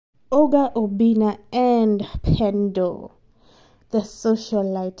Obinna and Pendo, the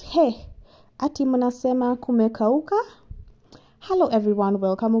socialite. Hey, ati munasema kumekauka? Hello everyone,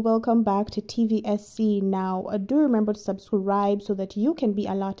 welcome back to TVSC. Now do remember to subscribe so that you can be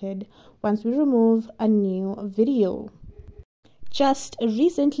alerted once we remove a new video. Just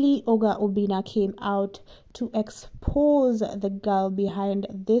recently, Obinna came out to expose the girl behind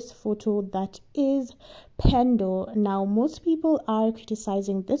this photo, that is Pendo. Now, most people are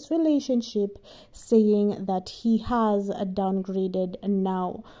criticizing this relationship, saying that he has downgraded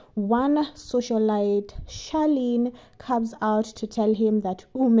now. One socialite, Charlene, comes out to tell him that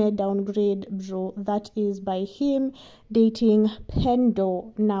downgrade, bro. That is by him dating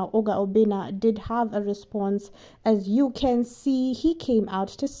Pendo. Now, Obinna did have a response. As you can see, he came out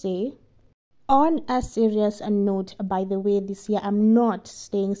to say, on a serious note, by the way, this year I'm not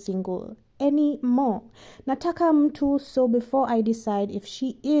staying single anymore. Nataka mtu, so before I decide if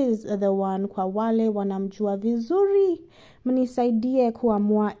she is the one, kwa wale wanamjua vizuri, mnisaidie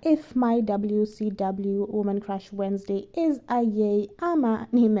kuamua if my WCW Woman Crush Wednesday is a yay ama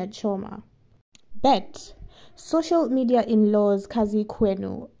nimechoma. Bet. Social media in-laws kazi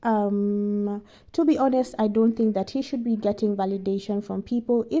kwenu. To be honest, I don't think that he should be getting validation from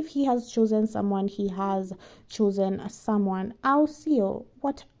people. If he has chosen someone, he has chosen someone. Ausio,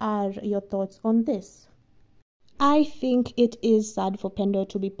 what are your thoughts on this? I think it is sad for Pendo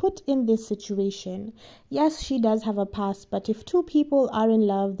to be put in this situation. Yes, she does have a past, but if two people are in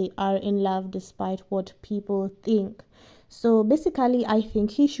love, they are in love despite what people think. So basically, I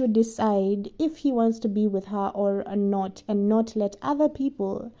think he should decide if he wants to be with her or not, and not let other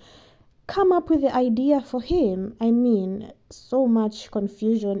people come up with the idea for him. I mean, so much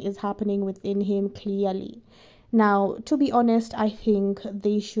confusion is happening within him clearly. Now, to be honest, I think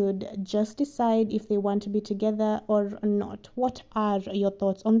they should just decide if they want to be together or not. What are your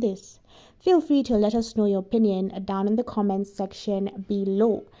thoughts on this? Feel free to let us know your opinion down in the comments section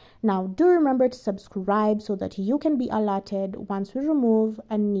below. Now, do remember to subscribe so that you can be alerted once we remove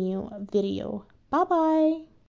a new video. Bye-bye.